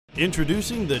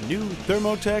Introducing the new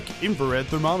Thermotech infrared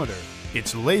thermometer.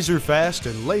 It's laser fast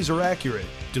and laser accurate,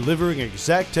 delivering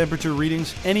exact temperature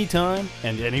readings anytime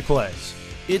and any place.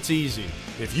 It's easy.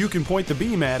 If you can point the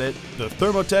beam at it, the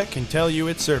Thermotech can tell you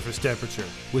its surface temperature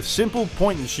with simple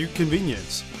point-and-shoot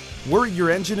convenience. Worried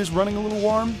your engine is running a little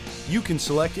warm? You can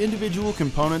select individual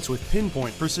components with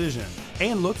pinpoint precision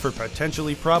and look for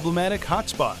potentially problematic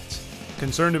hotspots.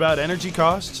 Concerned about energy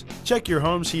costs? Check your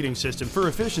home's heating system for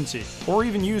efficiency, or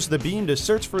even use the beam to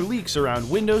search for leaks around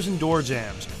windows and door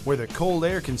jambs, where the cold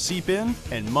air can seep in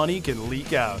and money can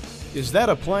leak out. Is that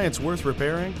appliance worth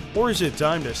repairing, or is it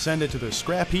time to send it to the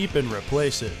scrap heap and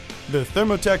replace it? The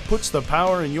Thermotech puts the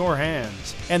power in your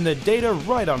hands, and the data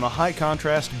right on the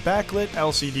high-contrast backlit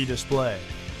LCD display.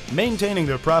 Maintaining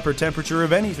the proper temperature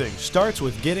of anything starts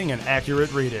with getting an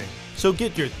accurate reading. So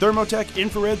get your Thermotech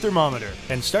infrared thermometer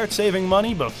and start saving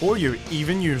money before you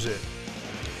even use it.